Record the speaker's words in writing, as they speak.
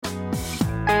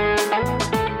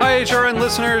HRN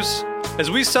listeners.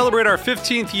 As we celebrate our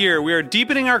 15th year, we are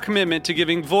deepening our commitment to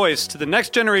giving voice to the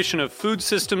next generation of food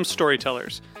systems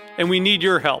storytellers, and we need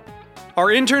your help. Our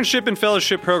internship and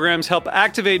fellowship programs help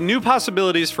activate new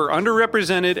possibilities for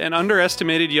underrepresented and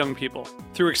underestimated young people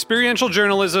through experiential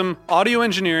journalism, audio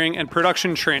engineering, and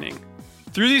production training.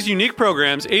 Through these unique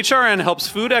programs, HRN helps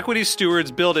food equity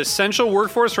stewards build essential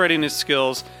workforce readiness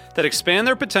skills that expand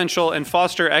their potential and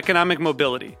foster economic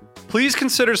mobility. Please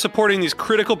consider supporting these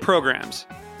critical programs.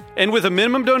 And with a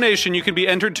minimum donation, you can be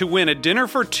entered to win a dinner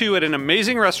for two at an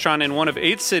amazing restaurant in one of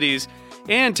 8 cities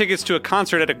and tickets to a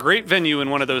concert at a great venue in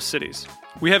one of those cities.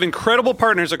 We have incredible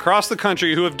partners across the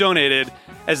country who have donated,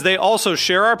 as they also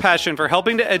share our passion for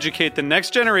helping to educate the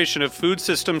next generation of food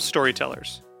systems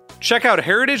storytellers. Check out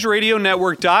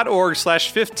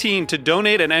heritageradionetwork.org/15 to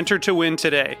donate and enter to win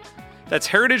today. That's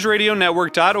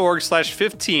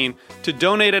heritageradionetwork.org/15 to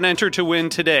donate and enter to win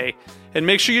today. And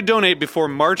make sure you donate before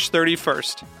March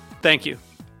 31st. Thank you.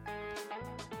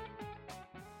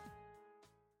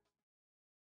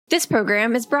 This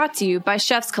program is brought to you by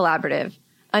Chefs Collaborative,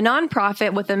 a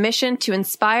nonprofit with a mission to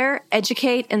inspire,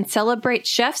 educate, and celebrate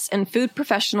chefs and food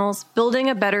professionals building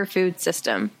a better food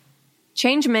system.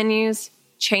 Change menus,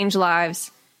 change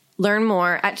lives. Learn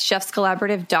more at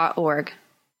chefscollaborative.org.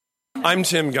 I'm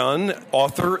Tim Gunn,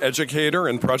 author, educator,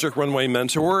 and Project Runway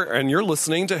mentor, and you're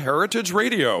listening to Heritage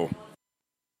Radio.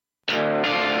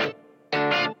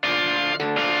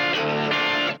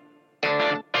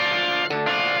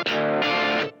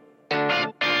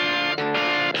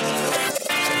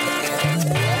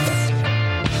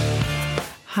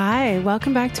 Hi,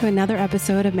 welcome back to another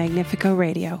episode of Magnifico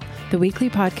Radio, the weekly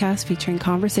podcast featuring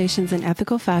conversations in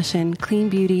ethical fashion, clean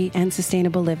beauty, and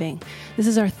sustainable living. This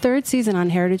is our 3rd season on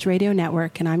Heritage Radio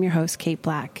Network, and I'm your host, Kate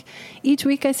Black. Each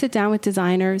week I sit down with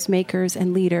designers, makers,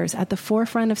 and leaders at the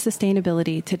forefront of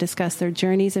sustainability to discuss their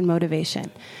journeys and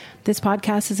motivation. This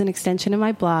podcast is an extension of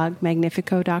my blog,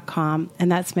 magnifico.com,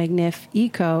 and that's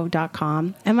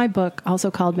magnifico.com, and my book, also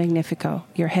called Magnifico,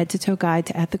 Your Head-to-Toe Guide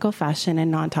to Ethical Fashion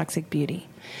and Non-Toxic Beauty.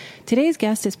 Today's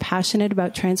guest is passionate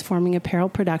about transforming apparel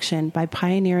production by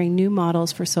pioneering new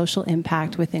models for social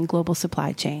impact within global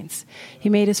supply chains. He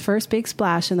made his first big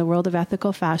splash in the world of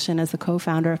ethical fashion as the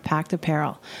co-founder of Pact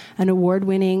Apparel, an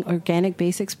award-winning organic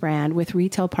basics brand with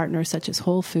retail partners such as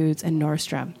Whole Foods and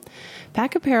Nordstrom.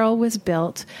 Pact Apparel was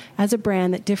built as a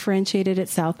brand that differentiated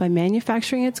itself by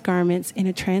manufacturing its garments in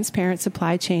a transparent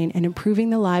supply chain and improving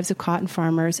the lives of cotton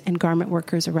farmers and garment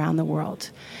workers around the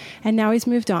world. And now he's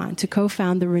moved on to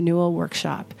co-found the Renewal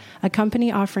Workshop, a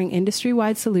company offering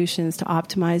industry-wide solutions to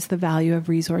optimize the value of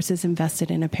resources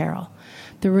invested in apparel.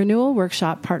 The Renewal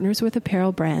Workshop partners with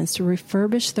apparel brands to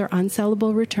refurbish their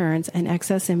unsellable returns and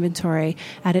excess inventory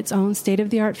at its own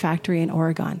state-of-the-art factory in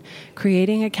Oregon,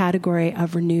 creating a category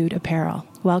of renewed apparel.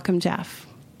 Welcome, Jeff.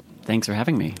 Thanks for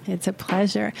having me. It's a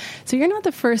pleasure. So you're not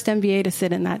the first MBA to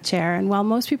sit in that chair. And while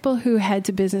most people who head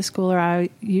to business school are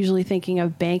usually thinking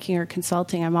of banking or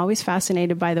consulting, I'm always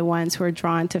fascinated by the ones who are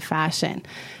drawn to fashion.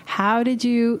 How did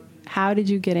you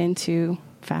get into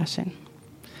fashion?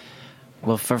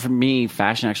 Well, for me,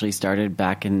 fashion actually started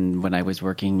back when I was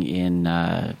working in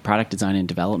product design and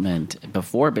development.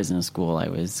 Before business school, I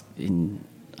was in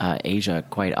Asia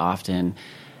quite often,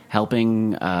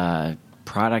 helping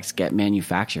products get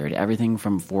manufactured, everything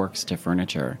from forks to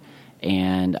furniture.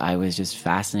 And I was just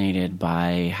fascinated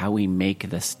by how we make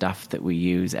the stuff that we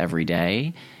use every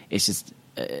day. It's just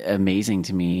amazing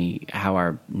to me how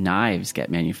our knives get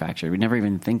manufactured. We never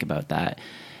even think about that.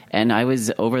 And I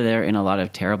was over there in a lot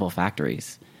of terrible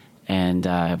factories. And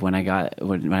when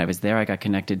I was there, I got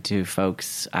connected to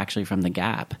folks actually from the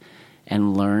Gap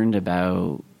and learned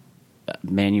about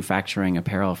manufacturing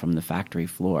apparel from the factory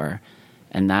floor.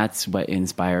 And that's what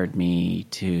inspired me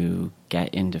to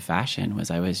get into fashion.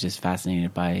 Was I was just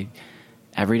fascinated by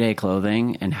everyday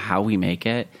clothing and how we make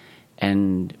it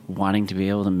and wanting to be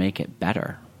able to make it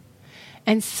better.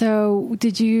 And so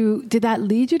did that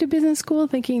lead you to business school,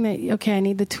 thinking that, okay, I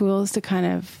need the tools to kind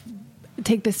of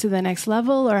take this to the next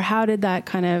level? Or how did that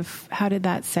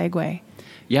segue?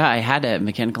 Yeah, I had a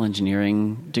mechanical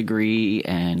engineering degree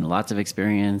and lots of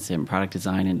experience in product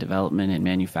design and development and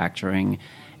manufacturing,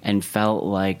 and felt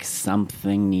like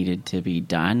something needed to be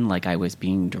done, like I was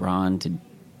being drawn to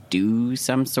do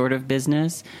some sort of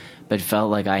business, but felt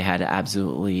like I had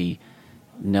absolutely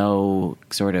no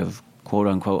sort of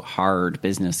quote-unquote hard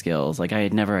business skills. Like I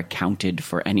had never accounted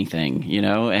for anything, you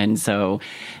know? And so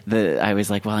I was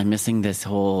like, well, I'm missing this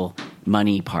whole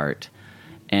money part.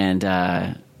 And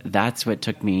that's what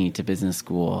took me to business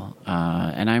school.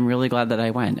 And I'm really glad that I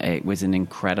went. It was an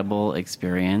incredible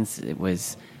experience. It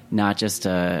was not just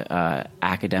a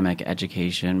academic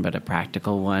education, but a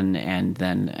practical one, and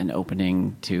then an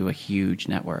opening to a huge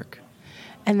network.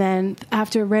 And then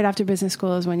right after business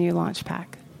school is when you launched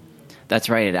PAC. That's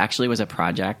right. It actually was a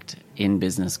project in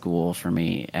business school for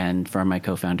me and for my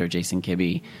co-founder, Jason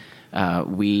Kibbe.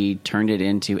 We turned it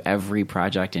into every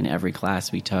project in every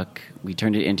class we took. We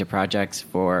turned it into projects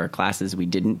for classes we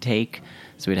didn't take.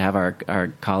 So we'd have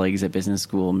our colleagues at business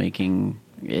school making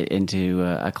it into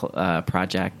a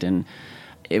project. And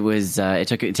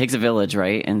it takes a village,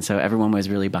 right? And so everyone was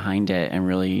really behind it and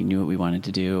really knew what we wanted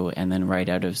to do. And then right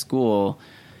out of school,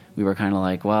 we were kind of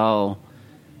like, well,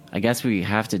 I guess we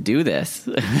have to do this.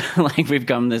 Like, we've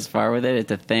come this far with it.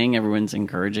 It's a thing. Everyone's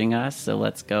encouraging us. So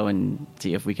let's go and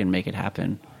see if we can make it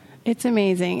happen. It's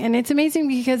amazing. And it's amazing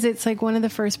because it's like one of the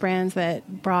first brands that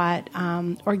brought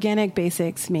organic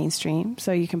basics mainstream.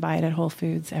 So you can buy it at Whole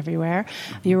Foods everywhere.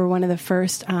 Mm-hmm. You were one of the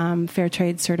first fair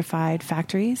trade certified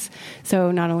factories. So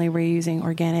not only were you using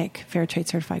organic fair trade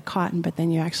certified cotton, but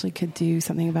then you actually could do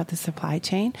something about the supply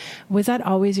chain. Was that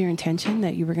always your intention,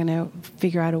 that you were going to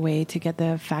figure out a way to get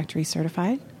the factory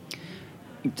certified?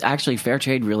 Actually, fair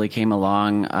trade really came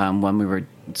along when we were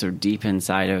sort of deep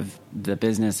inside of the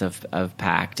business of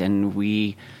PACT, and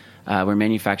we were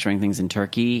manufacturing things in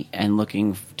Turkey and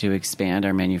looking to expand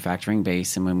our manufacturing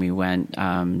base. And when we went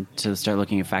to start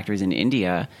looking at factories in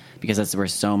India, because that's where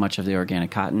so much of the organic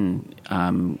cotton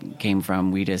came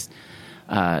from, we just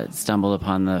stumbled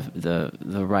upon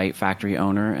the right factory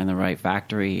owner and the right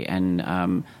factory,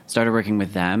 and started working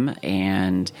with them.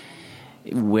 And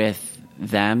with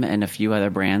them and a few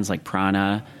other brands like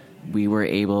Prana, we were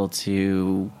able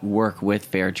to work with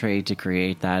Fair Trade to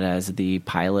create that as the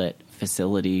pilot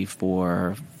facility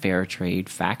for Fair Trade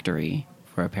factory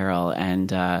for apparel. And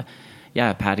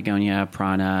Patagonia,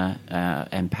 Prana,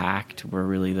 and PACT were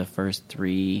really the first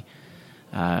three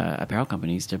apparel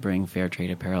companies to bring Fair Trade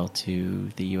apparel to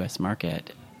the U.S.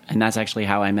 market. And that's actually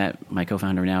how I met my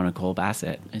co-founder now, Nicole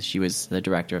Bassett. She was the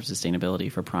director of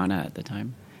sustainability for Prana at the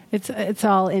time. It's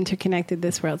all interconnected,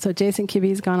 this world. So Jason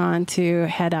Kibbe's gone on to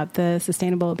head up the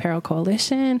Sustainable Apparel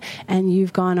Coalition, and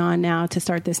you've gone on now to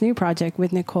start this new project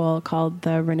with Nicole called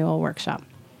the Renewal Workshop.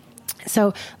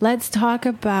 So let's talk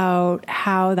about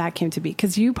how that came to be,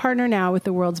 because you partner now with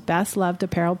the world's best loved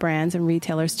apparel brands and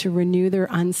retailers to renew their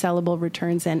unsellable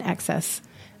returns and excess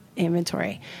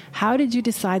inventory. How did you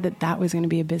decide that was going to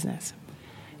be a business?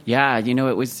 Yeah,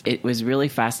 it was really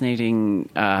fascinating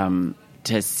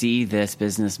to see this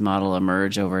business model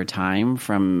emerge over time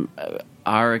from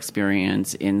our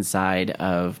experience inside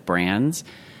of brands.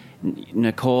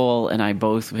 Nicole and I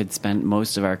both had spent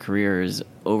most of our careers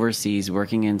overseas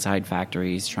working inside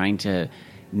factories, trying to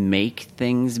make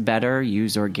things better,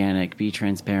 use organic, be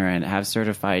transparent, have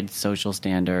certified social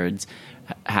standards,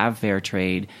 have fair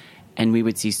trade. And we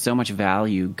would see so much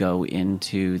value go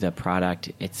into the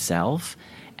product itself.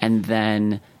 And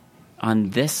then on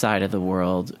this side of the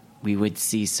world, we would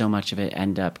see so much of it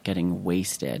end up getting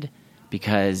wasted,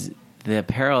 because the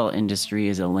apparel industry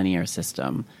is a linear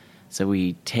system. So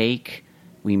we take,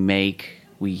 we make,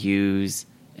 we use,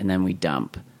 and then we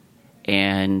dump.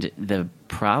 And the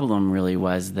problem really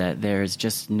was that there's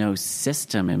just no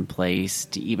system in place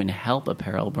to even help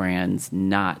apparel brands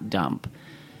not dump.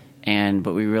 And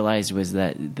what we realized was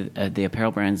that the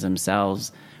apparel brands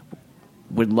themselves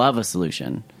would love a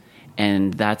solution.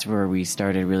 And that's where we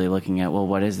started really looking at, well,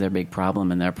 what is their big problem?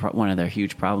 And one of their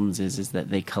huge problems is that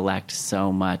they collect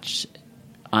so much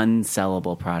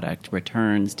unsellable product,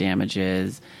 returns,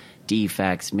 damages,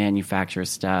 defects, manufacturer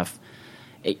stuff.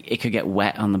 It could get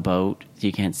wet on the boat, so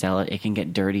you can't sell it. It can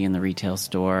get dirty in the retail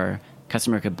store.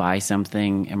 Customer could buy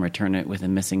something and return it with a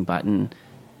missing button.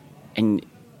 And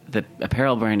the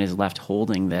apparel brand is left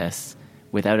holding this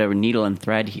without a needle and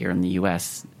thread here in the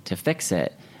U.S. to fix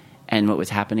it. And what was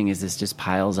happening is this just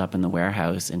piles up in the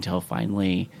warehouse until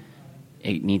finally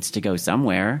it needs to go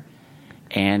somewhere,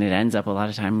 and it ends up a lot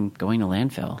of time going to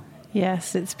landfill.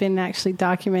 Yes, it's been actually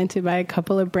documented by a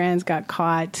couple of brands got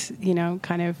caught,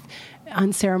 kind of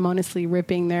unceremoniously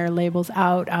ripping their labels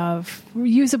out of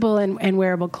usable and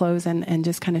wearable clothes and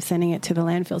just kind of sending it to the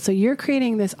landfill. So you're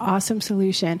creating this awesome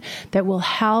solution that will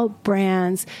help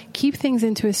brands keep things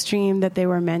into a stream that they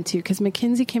were meant to. Because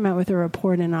McKinsey came out with a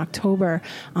report in October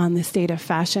on the state of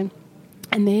fashion.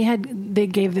 And they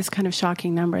gave this kind of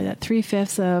shocking number that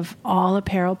 3/5 of all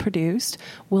apparel produced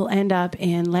will end up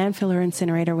in landfill or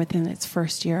incinerator within its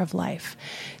first year of life.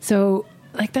 So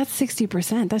like that's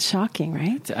 60%. That's shocking,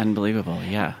 right? It's unbelievable.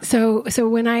 Yeah. So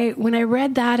when I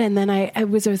read that, and then I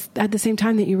was at the same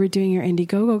time that you were doing your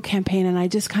Indiegogo campaign, and I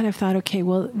just kind of thought, okay,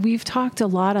 well, we've talked a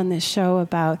lot on this show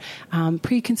about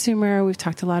pre-consumer. We've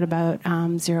talked a lot about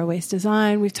zero waste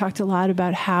design. We've talked a lot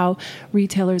about how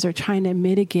retailers are trying to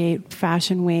mitigate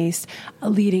fashion waste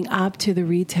leading up to the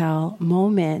retail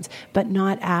moment, but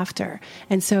not after.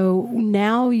 And so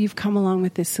now you've come along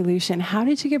with this solution. How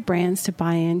did you get brands to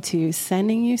buy into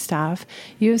sending you stuff?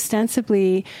 You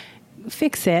ostensibly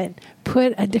fix it,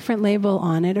 put a different label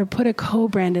on it, or put a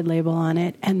co-branded label on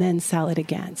it, and then sell it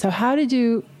again. So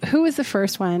who was the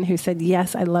first one who said,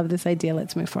 yes, I love this idea,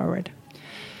 let's move forward?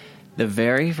 The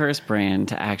very first brand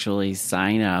to actually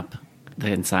sign up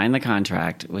and sign the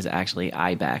contract was actually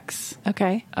Ibex.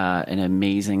 Okay. An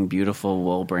amazing, beautiful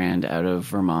wool brand out of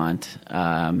Vermont.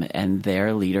 And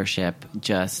their leadership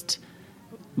just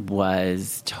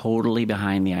was totally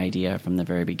behind the idea from the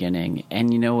very beginning.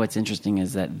 And you know what's interesting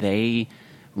is that they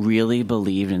really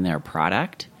believed in their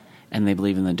product, and they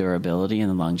believe in the durability and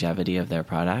the longevity of their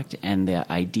product, and the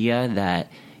idea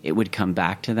that it would come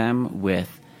back to them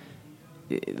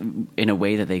in a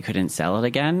way that they couldn't sell it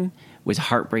again was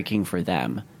heartbreaking for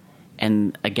them.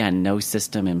 And again, no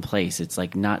system in place. It's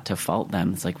like, not to fault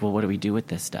them. It's like, well, what do we do with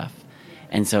this stuff?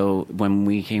 And so when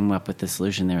we came up with the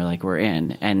solution, they were like, we're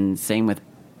in. And same with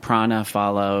Prana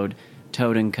followed,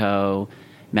 Toad & Co.,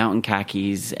 Mountain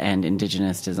Khakis, and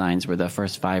Indigenous Designs were the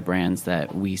first 5 brands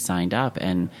that we signed up.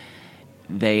 And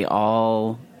they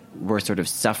all were sort of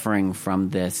suffering from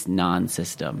this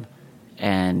non-system.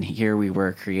 And here we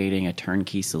were creating a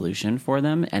turnkey solution for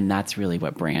them. And that's really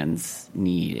what brands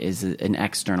need, is an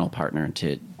external partner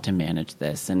to manage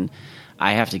this. And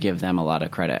I have to give them a lot of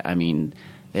credit. I mean,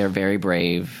 they're very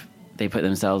brave. They put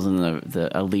themselves in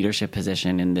a leadership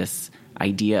position in this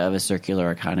idea of a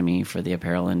circular economy for the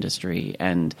apparel industry.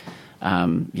 And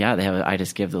I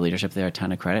just give the leadership there a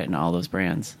ton of credit in all those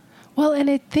brands. Well, and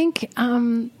I think,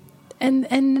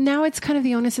 and now it's kind of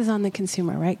the onus is on the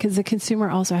consumer, right? Because the consumer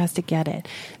also has to get it.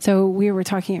 So we were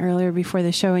talking earlier before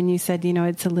the show, and you said,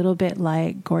 it's a little bit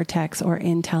like Gore-Tex or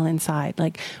Intel Inside.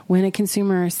 Like when a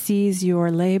consumer sees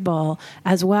your label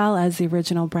as well as the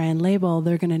original brand label,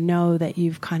 they're going to know that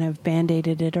you've kind of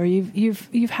band-aided it, or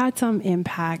you've had some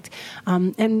impact.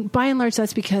 And by and large,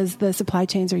 that's because the supply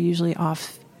chains are usually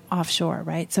offshore,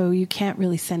 right? So you can't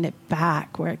really send it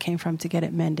back where it came from to get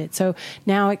it mended. So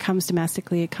now it comes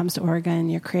domestically, it comes to Oregon,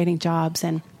 you're creating jobs,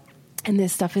 and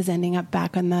this stuff is ending up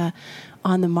back on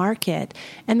the market.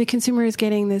 And the consumer is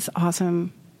getting this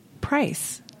awesome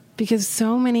price, because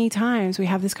so many times we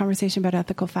have this conversation about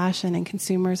ethical fashion, and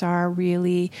consumers are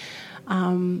really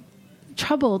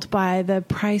troubled by the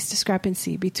price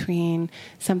discrepancy between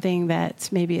something that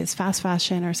maybe is fast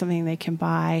fashion or something they can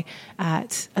buy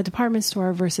at a department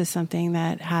store versus something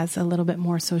that has a little bit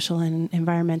more social and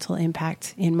environmental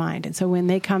impact in mind. And so when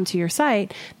they come to your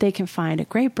site, they can find a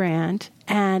great brand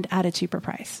and at a cheaper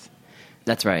price.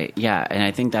 That's right. Yeah. And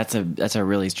I think that's a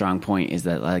really strong point, is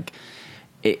that like,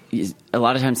 a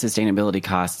lot of times sustainability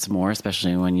costs more,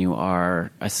 especially when you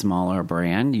are a smaller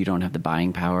brand. You don't have the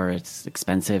buying power. It's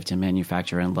expensive to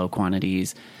manufacture in low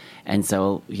quantities. And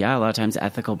so, a lot of times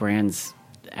ethical brands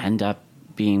end up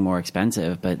being more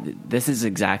expensive. But this is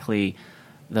exactly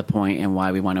the point and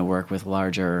why we want to work with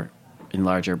larger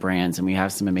brands. And we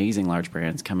have some amazing large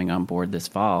brands coming on board this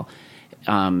fall,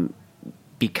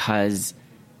 because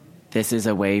this is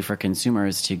a way for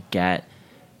consumers to get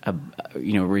a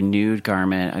renewed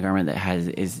garment, a garment that has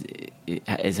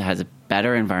a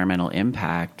better environmental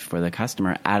impact for the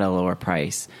customer at a lower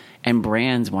price. And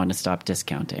brands want to stop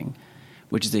discounting,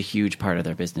 which is a huge part of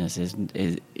their business,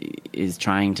 is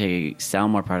trying to sell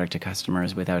more product to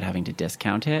customers without having to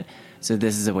discount it. So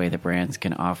this is a way that brands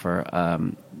can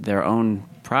offer their own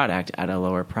product at a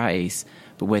lower price,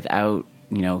 but without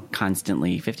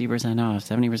constantly 50% off,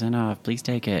 70% off, please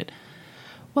take it.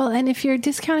 Well, and if you're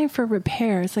discounting for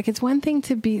repairs, like it's one thing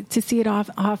to see it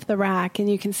off the rack,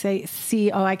 and you can see,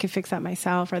 oh, I can fix that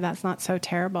myself, or that's not so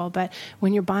terrible. But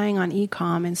when you're buying on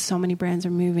e-com, and so many brands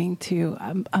are moving to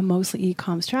a mostly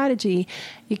e-com strategy,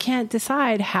 you can't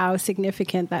decide how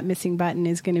significant that missing button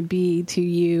is going to be to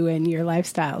you and your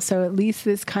lifestyle. So at least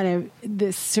this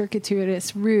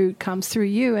circuitous route comes through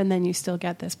you, and then you still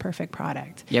get this perfect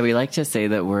product. Yeah, we like to say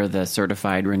that we're the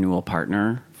certified renewal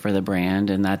partner for the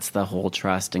brand, and that's the whole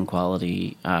trust and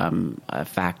quality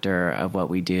factor of what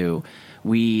we do.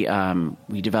 We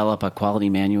develop a quality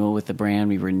manual with the brand.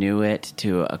 We renew it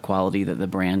to a quality that the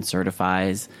brand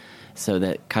certifies, so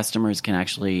that customers can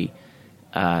actually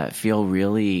feel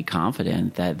really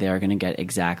confident that they are going to get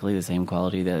exactly the same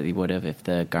quality that they would have if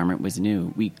the garment was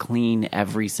new. We clean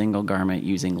every single garment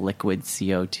using liquid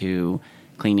CO2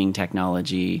 cleaning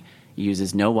technology. It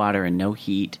uses no water and no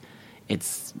heat.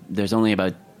 There's only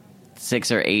about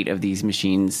 6 or 8 of these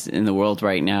machines in the world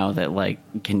right now that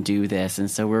can do this.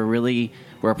 And so we're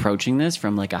approaching this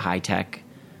from a high tech,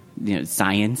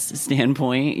 science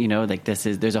standpoint.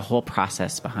 There's a whole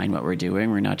process behind what we're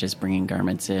doing. We're not just bringing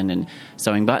garments in and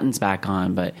sewing buttons back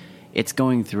on, but it's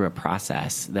going through a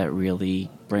process that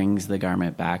really brings the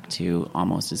garment back to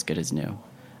almost as good as new.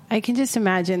 I can just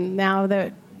imagine now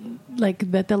that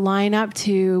that the lineup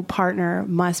to partner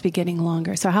must be getting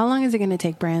longer. So how long is it going to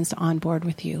take brands to onboard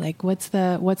with you? What's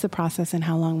the process and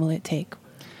how long will it take?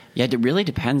 Yeah, it really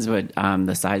depends what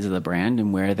the size of the brand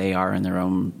and where they are in their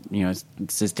own,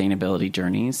 sustainability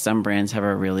journeys. Some brands have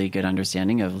a really good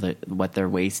understanding of what their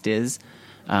waste is,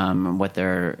 what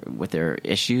their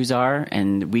issues are,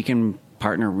 and we can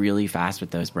partner really fast with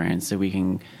those brands. So we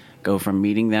can go from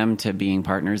meeting them to being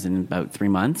partners in about 3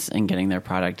 months and getting their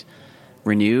product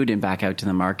renewed and back out to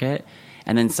the market.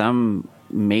 And then some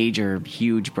major,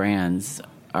 huge brands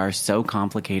are so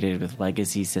complicated with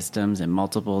legacy systems and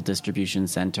multiple distribution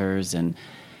centers, and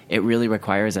it really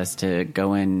requires us to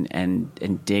go in and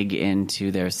dig into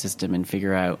their system and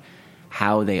figure out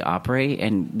how they operate.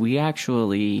 And we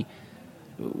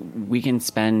can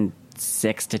spend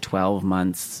 6 to 12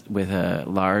 months with a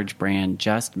large brand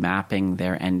just mapping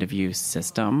their end-of-use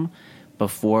system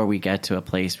before we get to a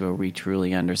place where we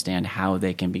truly understand how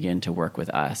they can begin to work with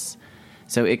us.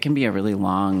 So it can be a really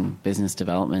long business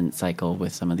development cycle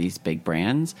with some of these big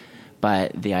brands.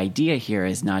 But the idea here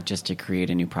is not just to create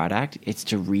a new product, it's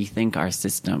to rethink our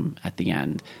system at the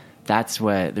end. That's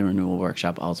what the Renewal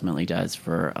Workshop ultimately does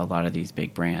for a lot of these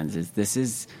big brands. This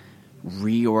is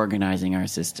reorganizing our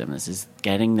system. This is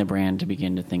getting the brand to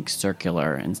begin to think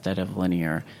circular instead of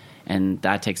linear. And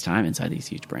that takes time inside these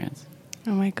huge brands.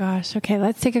 Oh my gosh. Okay,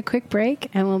 let's take a quick break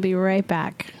and we'll be right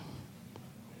back.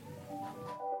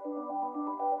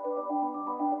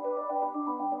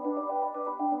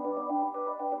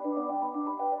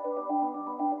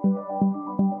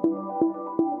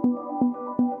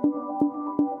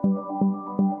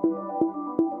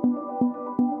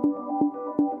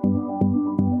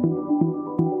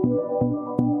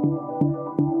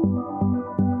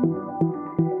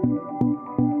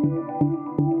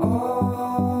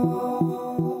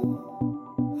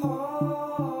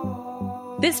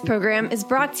 This program is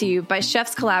brought to you by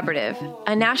Chefs Collaborative,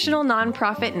 a national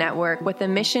nonprofit network with a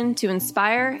mission to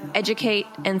inspire, educate,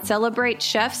 and celebrate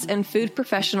chefs and food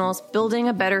professionals building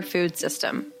a better food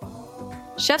system.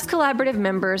 Chefs Collaborative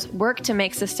members work to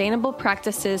make sustainable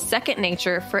practices second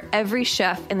nature for every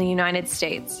chef in the United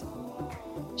States.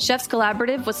 Chefs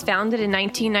Collaborative was founded in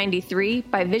 1993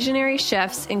 by visionary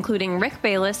chefs including Rick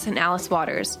Bayless and Alice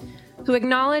Waters, who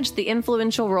acknowledge the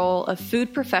influential role of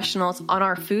food professionals on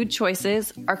our food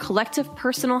choices, our collective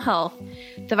personal health,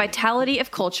 the vitality of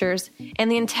cultures,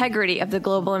 and the integrity of the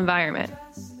global environment.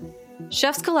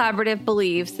 Chefs Collaborative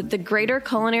believes that the greater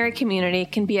culinary community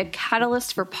can be a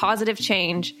catalyst for positive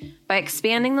change by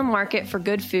expanding the market for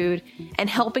good food and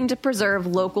helping to preserve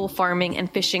local farming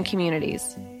and fishing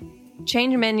communities.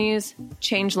 Change menus,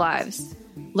 change lives.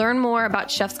 Learn more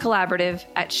about Chefs Collaborative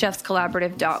at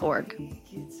chefscollaborative.org.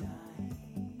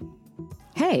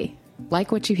 Hey,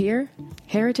 like what you hear?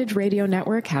 Heritage Radio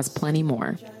Network has plenty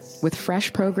more. With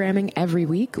fresh programming every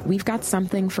week, we've got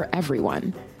something for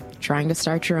everyone. Trying to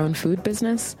start your own food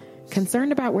business?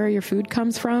 Concerned about where your food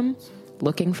comes from?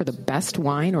 Looking for the best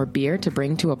wine or beer to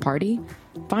bring to a party?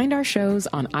 Find our shows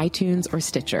on iTunes or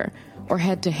Stitcher, or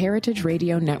head to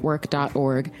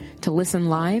heritageradionetwork.org to listen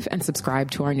live and subscribe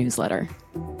to our newsletter.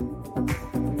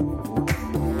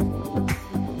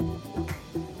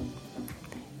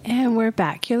 And we're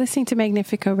back. You're listening to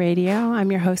Magnifico Radio.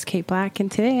 I'm your host, Kate Black,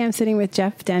 and today I'm sitting with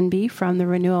Jeff Denby from the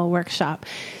Renewal Workshop.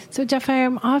 So, Jeff, I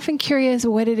am often curious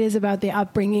what it is about the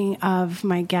upbringing of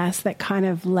my guests that kind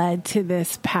of led to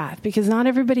this path, because not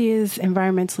everybody is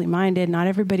environmentally minded. Not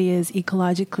everybody is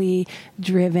ecologically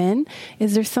driven.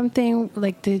 Is there something,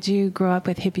 did you grow up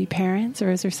with hippie parents,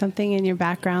 or is there something in your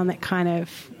background that kind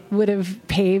of would have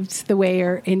paved the way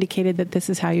or indicated that this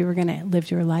is how you were going to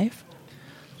live your life?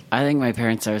 I think my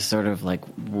parents are sort of like,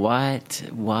 what,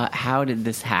 how did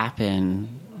this happen?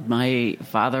 My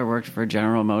father worked for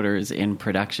General Motors in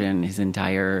production his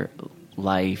entire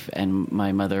life, and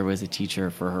my mother was a teacher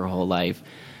for her whole life.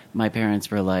 My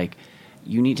parents were like,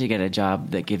 you need to get a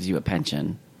job that gives you a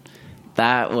pension.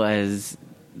 That was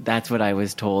that's what I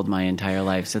was told my entire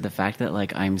life. So the fact that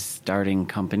like I'm starting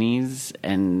companies,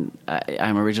 and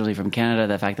I'm originally from Canada,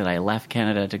 the fact that I left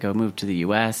Canada to go move to the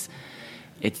US,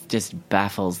 it just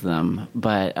baffles them.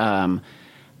 But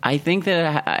I think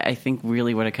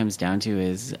really what it comes down to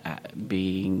is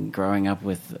growing up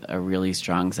with a really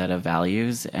strong set of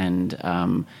values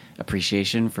and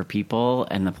appreciation for people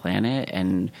and the planet.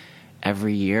 And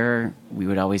every year we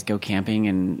would always go camping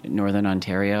in Northern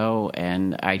Ontario,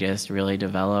 and I just really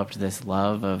developed this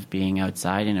love of being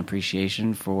outside and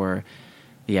appreciation for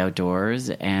the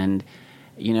outdoors. And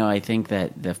I think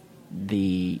that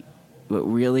what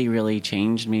really, really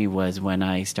changed me was when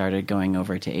I started going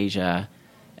over to Asia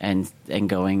and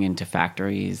going into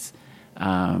factories,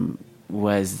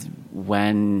 was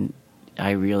when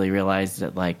I really realized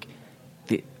that like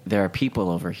there are people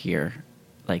over here.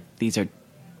 Like these are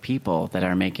people that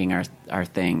are making our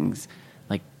things.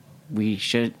 Like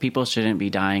people shouldn't be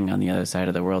dying on the other side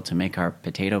of the world to make our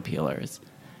potato peelers.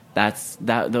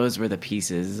 Those were the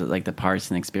pieces, like the parts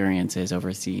and experiences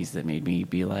overseas that made me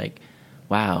be like,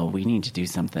 wow, we need to do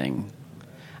something.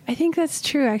 I think that's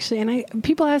true, actually. And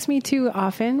people ask me too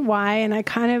often why, and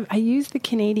I use the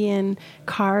Canadian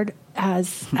card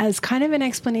as kind of an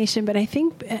explanation. But I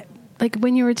think, like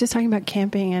when you were just talking about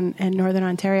camping and Northern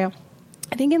Ontario,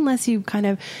 I think unless you kind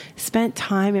of spent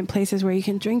time in places where you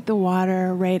can drink the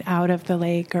water right out of the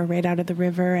lake or right out of the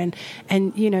river, and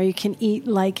you can eat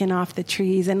lichen off the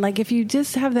trees, and like if you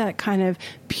just have that kind of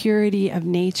purity of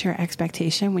nature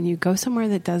expectation, when you go somewhere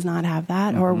that does not have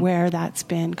that, or where that's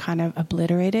been kind of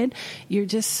obliterated, you're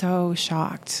just so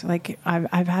shocked. Like I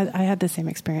had the same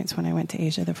experience when I went to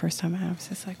Asia the first time. I was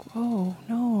just like, whoa,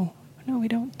 no, we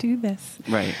don't do this.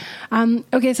 Right.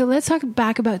 Okay, so let's talk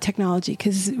back about technology,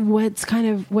 because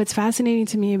what's fascinating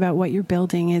to me about what you're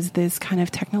building is this kind of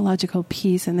technological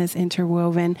piece and this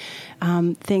interwoven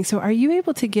thing. So are you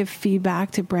able to give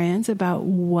feedback to brands about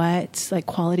what, like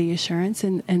quality assurance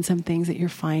and some things that you're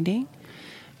finding?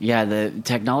 Yeah, the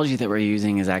technology that we're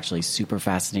using is actually super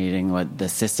fascinating. What the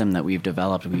system that we've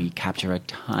developed, we capture a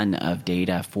ton of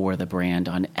data for the brand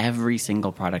on every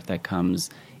single product that comes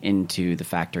into the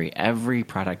factory. Every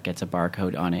product gets a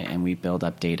barcode on it, and we build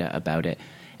up data about it.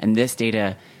 And this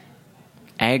data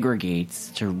aggregates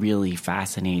to really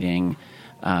fascinating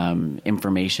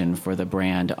information for the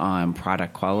brand on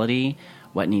product quality,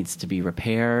 what needs to be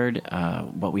repaired,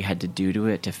 what we had to do to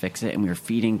it to fix it. And we're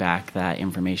feeding back that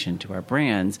information to our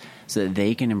brands so that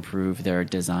they can improve their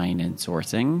design and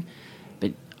sourcing.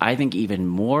 But I think even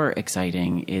more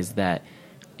exciting is that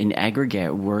in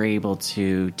aggregate, we're able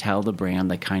to tell the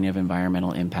brand the kind of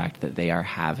environmental impact that they are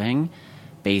having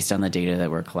based on the data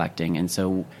that we're collecting. And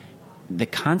so the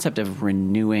concept of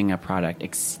renewing a product,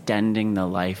 extending the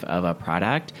life of a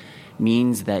product,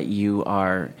 means that you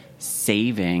are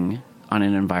saving on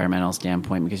an environmental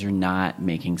standpoint because you're not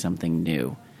making something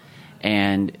new.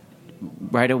 And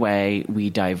right away,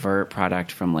 we divert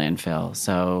product from landfill.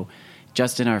 So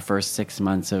just in our first 6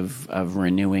 months of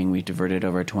renewing, we diverted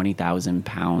over 20,000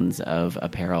 pounds of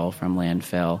apparel from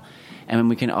landfill. And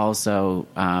we can also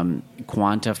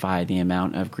quantify the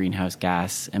amount of greenhouse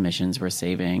gas emissions we're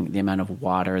saving, the amount of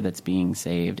water that's being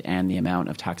saved, and the amount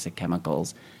of toxic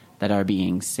chemicals that are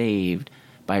being saved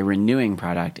by renewing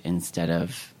product instead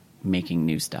of making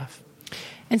new stuff.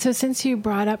 And so since you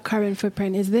brought up carbon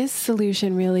footprint, is this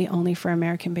solution really only for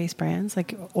American-based brands,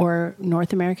 or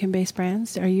North American-based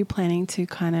brands? Are you planning to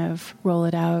kind of roll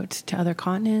it out to other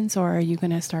continents, or are you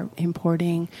going to start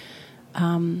importing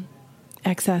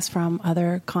excess from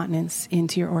other continents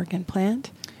into your Oregon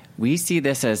plant? We see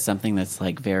this as something that's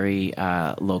like very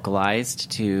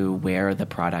localized to where the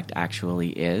product actually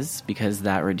is, because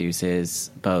that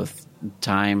reduces both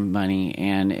time, money,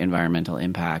 and environmental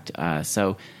impact.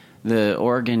 So the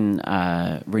Oregon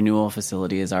renewal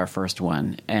facility is our first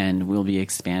one, and we'll be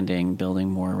expanding,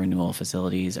 building more renewal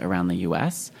facilities around the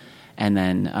U.S., and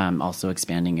then also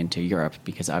expanding into Europe,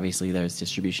 because obviously there's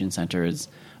distribution centers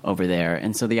over there.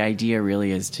 And so the idea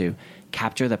really is to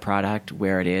capture the product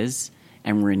where it is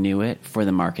and renew it for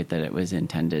the market that it was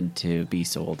intended to be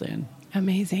sold in.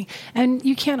 Amazing. And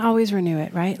you can't always renew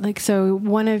it, right? Like, so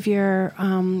one of your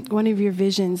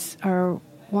visions, or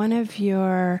one of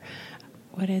your,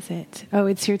 what is it? Oh,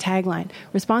 it's your tagline.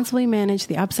 Responsibly manage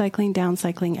the upcycling,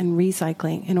 downcycling, and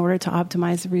recycling in order to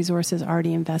optimize the resources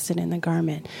already invested in the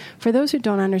garment. For those who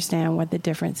don't understand what the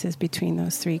difference is between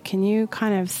those three, can you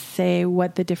kind of say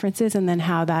what the difference is and then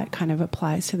how that kind of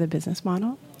applies to the business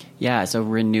model? Yeah, so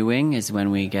renewing is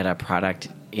when we get a product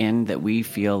in that we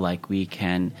feel like we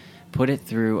can put it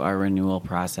through our renewal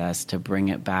process to bring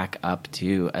it back up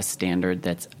to a standard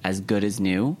that's as good as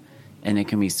new, and it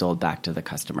can be sold back to the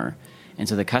customer. And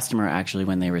so the customer actually,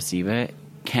 when they receive it,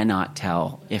 cannot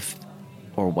tell if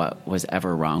or what was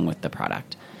ever wrong with the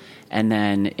product. And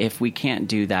then if we can't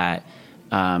do that,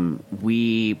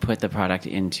 we put the product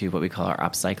into what we call our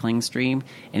upcycling stream.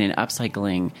 And in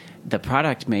upcycling, the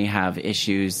product may have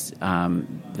issues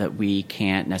that we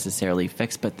can't necessarily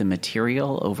fix, but the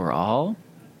material overall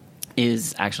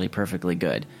is actually perfectly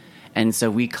good. And so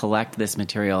we collect this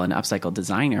material, and upcycle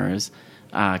designers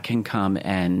can come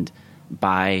and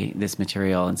buy this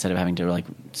material instead of having to like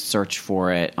search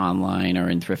for it online or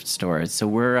in thrift stores. So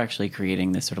we're actually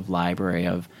creating this sort of library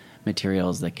of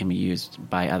materials that can be used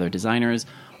by other designers,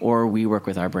 or we work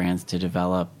with our brands to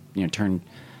develop, turn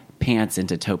pants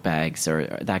into tote bags or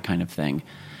that kind of thing.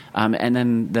 And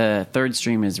then the third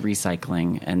stream is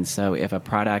recycling. And so if a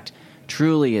product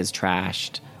truly is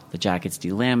trashed, the jacket's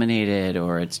delaminated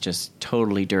or it's just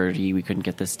totally dirty, we couldn't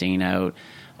get the stain out,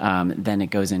 then it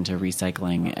goes into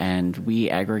recycling. And we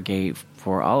aggregate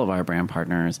for all of our brand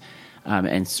partners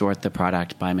and sort the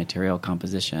product by material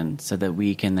composition so that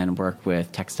we can then work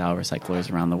with textile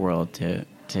recyclers around the world to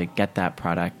get that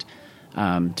product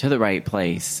to the right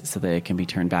place so that it can be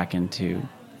turned back into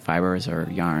fibers or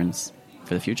yarns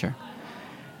for the future.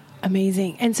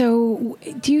 Amazing. And so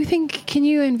can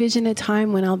you envision a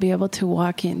time when I'll be able to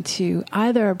walk into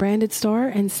either a branded store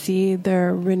and see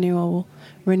their renewed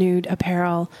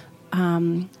apparel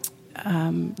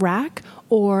rack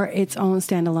or its own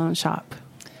standalone shop?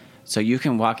 So you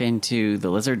can walk into the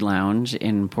Lizard Lounge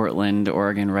in Portland,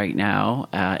 Oregon right now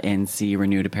and see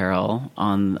Renewed Apparel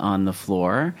on the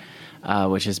floor,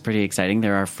 which is pretty exciting.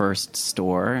 They're our first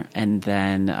store. And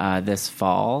then this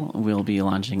fall, we'll be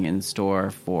launching in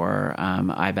store for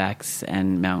Ibex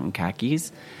and Mountain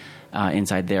Khakis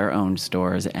inside their own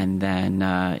stores. And then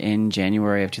in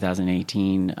January of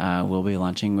 2018, we'll be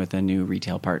launching with a new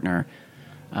retail partner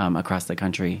across the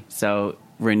country. So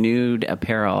Renewed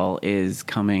Apparel is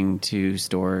coming to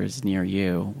stores near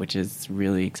you, which is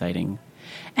really exciting.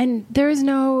 And is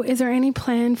there any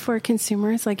plan for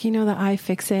consumers? Like, the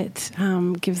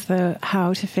iFixit gives the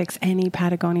how to fix any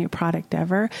Patagonia product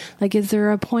ever. Like, is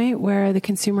there a point where the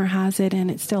consumer has it and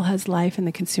it still has life in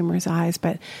the consumer's eyes,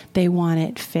 but they want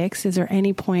it fixed? Is there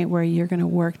any point where you're going to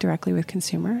work directly with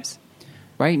consumers?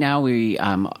 Right now, we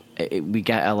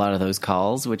get a lot of those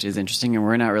calls, which is interesting, and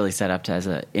we're not really set up as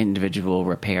an individual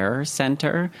repair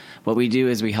center. What we do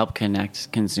is we help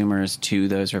connect consumers to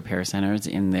those repair centers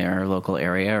in their local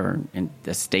area or in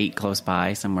the state close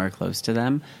by, somewhere close to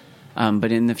them.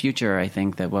 But in the future, I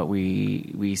think that what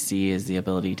we see is the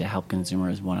ability to help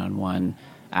consumers one-on-one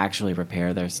actually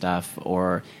repair their stuff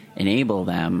or enable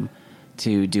them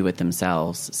to do it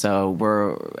themselves.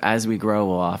 So as we grow,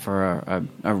 we'll offer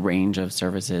a range of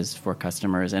services for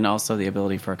customers, and also the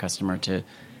ability for a customer to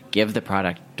give the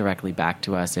product directly back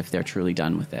to us if they're truly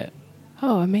done with it.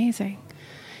 Oh, amazing.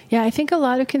 Yeah, I think a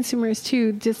lot of consumers,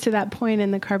 too, just to that point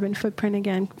in the carbon footprint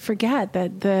again, forget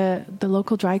that the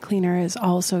local dry cleaner is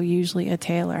also usually a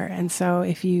tailor. And so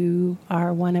if you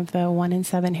are one of the 1 in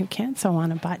 7 who can't sew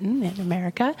on a button in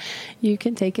America, you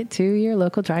can take it to your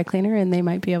local dry cleaner and they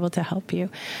might be able to help you.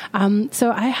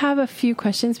 So I have a few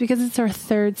questions because it's our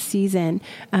third season.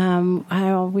 I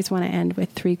always want to end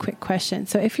with 3 quick questions.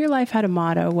 So if your life had a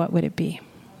motto, what would it be?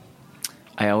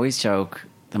 I always joke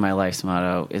that my life's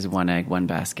motto is 1 egg, 1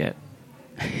 basket.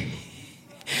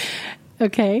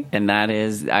 Okay. And that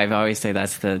is, I've always say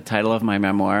that's the title of my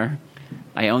memoir.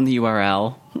 I own the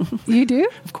URL. You do?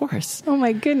 Of course. Oh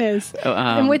my goodness.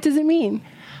 And what does it mean?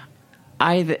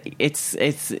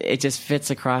 It just fits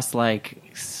across like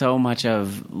so much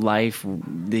of life,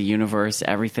 the universe,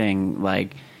 everything,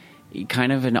 like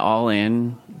kind of an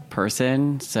all-in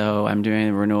person. So I'm doing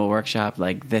a Renewal Workshop.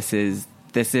 Like this is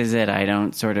it. I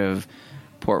don't sort of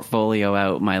portfolio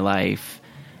out my life.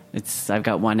 I've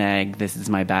got 1 egg. This is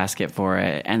my basket for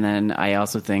it. And then I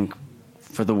also think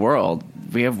for the world,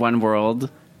 we have one world,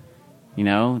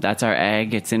 that's our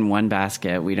egg. It's in one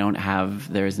basket.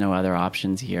 There's no other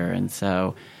options here. And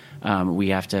so, we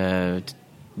have to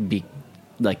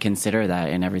consider that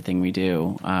in everything we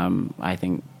do. I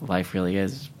think life really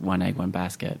is 1 egg, 1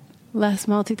 basket. Less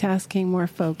multitasking, more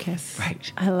focus.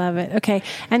 Right. I love it. Okay.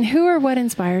 And who or what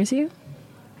inspires you?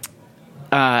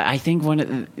 I think one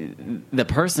of the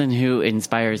person who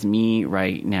inspires me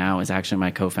right now is actually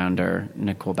my co-founder,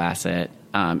 Nicole Bassett.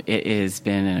 It has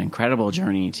been an incredible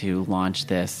journey to launch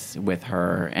this with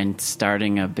her, and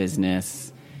starting a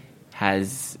business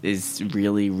is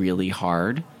really, really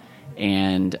hard,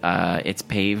 and it's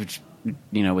paved,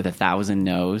 with 1,000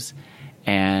 no's,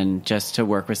 and just to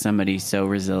work with somebody so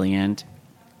resilient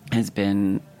has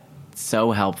been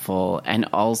so helpful. And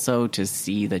also to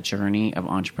see the journey of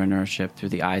entrepreneurship through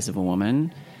the eyes of a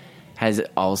woman has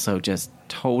also just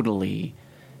totally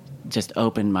just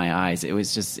opened my eyes.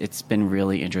 It's been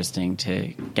really interesting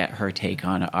to get her take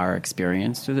on our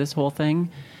experience through this whole thing.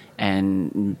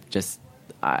 And just,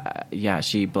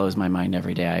 she blows my mind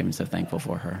every day. I'm so thankful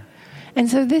for her. And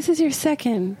so this is your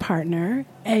second partner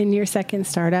and your second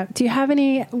startup. Do you have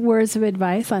any words of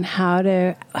advice on how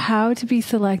to be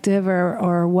selective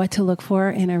or what to look for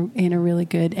in a really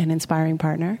good and inspiring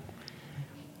partner?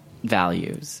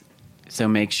 Values. So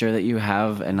make sure that you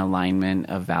have an alignment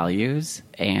of values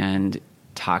and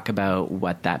talk about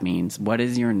what that means. What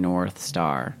is your North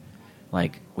Star?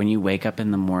 Like when you wake up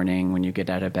in the morning, when you get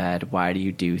out of bed, why do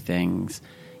you do things?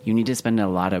 You need to spend a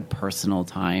lot of personal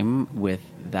time with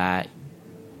that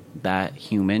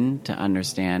human to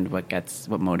understand what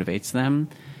motivates them.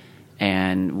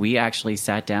 And we actually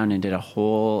sat down and did a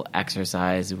whole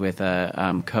exercise with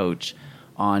a coach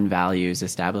on values,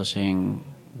 establishing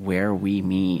where we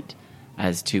meet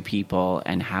as two people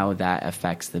and how that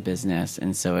affects the business.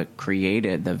 And so it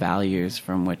created the values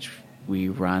from which we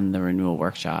run the Renewal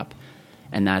Workshop.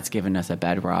 And that's given us a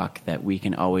bedrock that we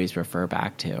can always refer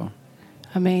back to.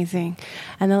 Amazing.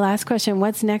 And the last question,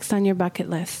 what's next on your bucket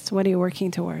list? What are you working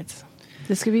towards?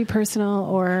 This could be personal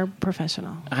or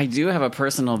professional. I do have a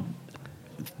personal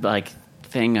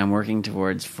thing I'm working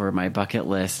towards for my bucket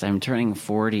list. I'm turning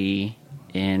 40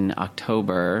 in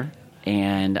October,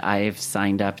 and I've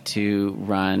signed up to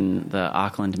run the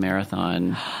Auckland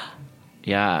Marathon.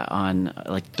 On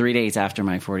 3 days after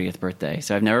my 40th birthday.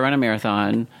 So I've never run a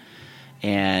marathon,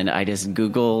 and I just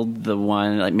Googled the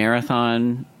one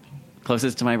marathon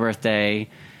closest to my birthday,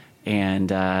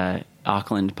 and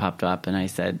Auckland popped up, and I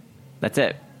said, "That's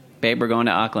it, babe. We're going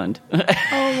to Auckland."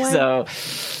 So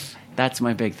that's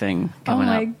my big thing coming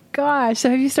up. Oh my gosh! So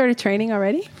have you started training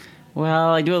already? Well,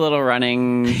 I do a little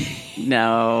running.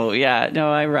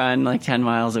 I run 10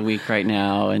 miles a week right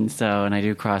now, and I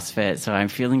do CrossFit. So I'm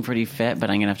feeling pretty fit, but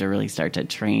I'm gonna have to really start to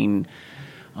train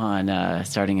on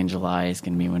starting in July is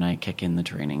going to be when I kick in the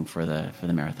training for the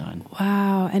marathon.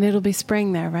 Wow. And it'll be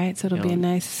spring there, right? So it'll be a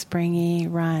nice springy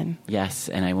run. Yes.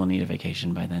 And I will need a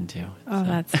vacation by then too. Oh,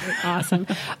 that's awesome.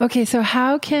 Okay. So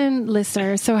how can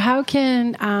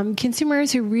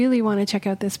consumers who really want to check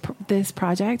out this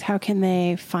project, how can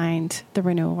they find the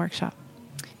Renewal Workshop?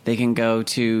 They can go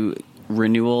to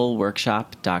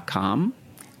renewalworkshop.com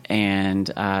and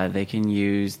they can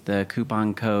use the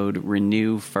coupon code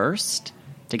RENEWFIRST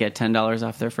to get $10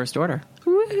 off their first order.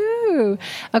 Woohoo!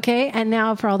 Okay, and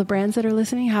now for all the brands that are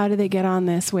listening, how do they get on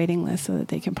this waiting list so that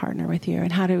they can partner with you?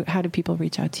 And how do people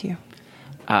reach out to you?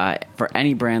 For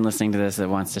any brand listening to this that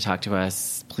wants to talk to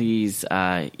us, please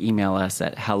email us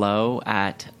at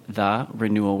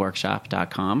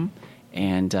hello@therenewalworkshop.com.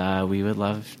 And we would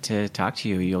love to talk to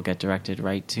you. You'll get directed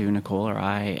right to Nicole or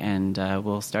I, and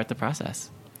we'll start the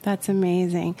process. That's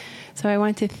amazing. So I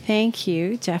want to thank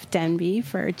you, Jeff Denby,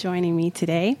 for joining me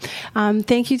today.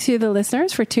 Thank you to the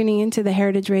listeners for tuning into the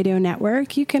Heritage Radio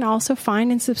Network. You can also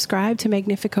find and subscribe to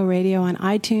Magnifico Radio on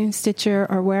iTunes, Stitcher,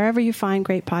 or wherever you find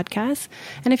great podcasts.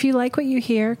 And if you like what you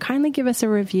hear, kindly give us a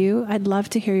review. I'd love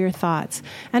to hear your thoughts.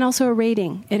 And also a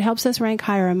rating. It helps us rank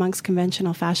higher amongst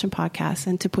conventional fashion podcasts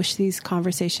and to push these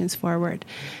conversations forward.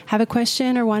 Have a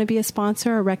question or want to be a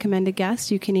sponsor or recommend a guest,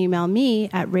 you can email me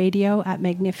at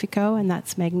radio@Magnifico, and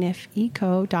that's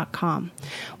magnifico.com.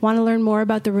 Want to learn more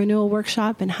about the Renewal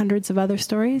Workshop and hundreds of other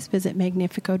stories? Visit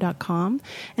magnifico.com.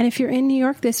 And if you're in New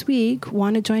York this week,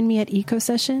 want to join me at Eco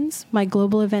Sessions, my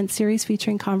global event series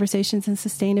featuring conversations and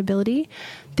sustainability?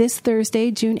 This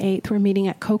Thursday, June 8th, we're meeting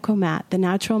at Coco Mat, the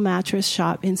natural mattress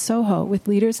shop in Soho, with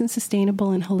leaders in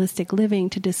sustainable and holistic living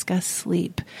to discuss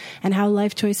sleep and how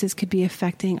life choices could be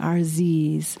affecting our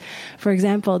Z's. For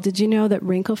example, did you know that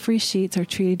wrinkle-free sheets are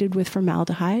treated with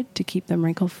formaldehyde to keep them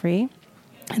wrinkle-free,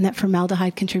 and that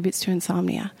formaldehyde contributes to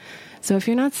insomnia? So if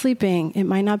you're not sleeping, it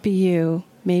might not be you.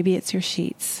 Maybe it's your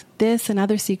sheets. This and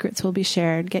other secrets will be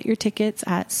shared. Get your tickets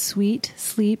at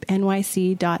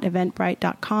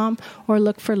sweetsleepnyc.eventbrite.com or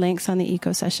look for links on the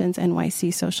Eco Sessions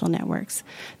NYC social networks.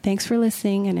 Thanks for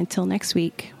listening, and until next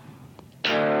week.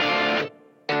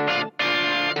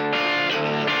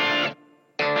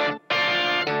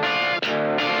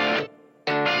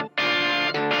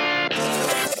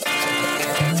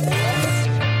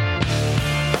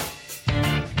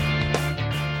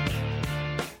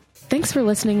 Thanks for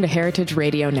listening to Heritage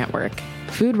Radio Network,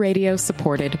 food radio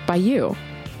supported by you.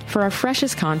 For our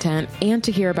freshest content and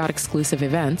to hear about exclusive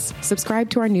events, subscribe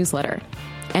to our newsletter.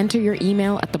 Enter your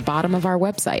email at the bottom of our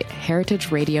website,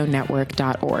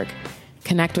 heritageradionetwork.org.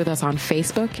 Connect with us on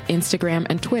Facebook, Instagram,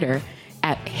 and Twitter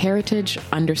at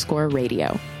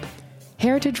heritage_radio.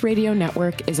 Heritage Radio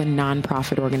Network is a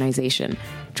nonprofit organization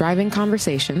driving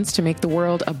conversations to make the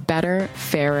world a better,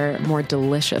 fairer, more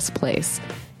delicious place.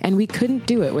 And we couldn't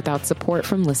do it without support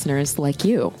from listeners like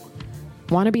you.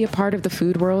 Want to be a part of the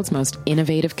food world's most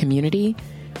innovative community?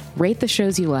 Rate the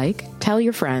shows you like, tell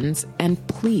your friends, and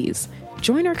please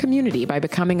join our community by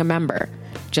becoming a member.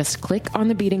 Just click on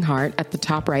the beating heart at the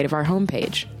top right of our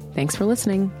homepage. Thanks for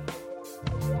listening.